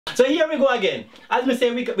So here we go again. As we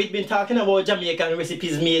say, we've been talking about Jamaican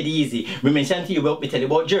recipes made easy. We mentioned to you about, me tell you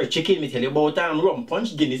about jerk chicken, me tell you about rum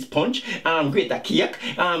punch, Guinness punch, greater cake,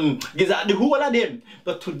 the whole of them.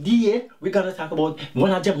 But today, we're gonna talk about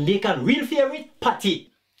one of Jamaican real favorite,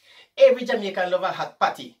 patty. Every Jamaican love a hot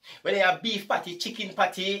patty. Whether you have beef patty, chicken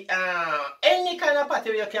patty, any kind of patty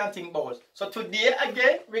you can think about. So today,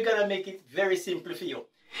 again, we're gonna make it very simple for you.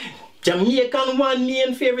 Jamaican one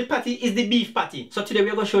main favorite patty is the beef patty. So today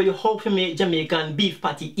we're going to show you how to make Jamaican beef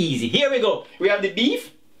patty easy. Here we go. We have the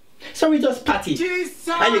beef. So we just patty. Jesus,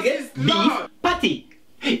 and you get beef patty.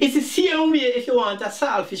 It's the same way if you want a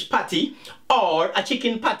saltfish patty or a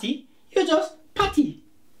chicken patty. You just patty.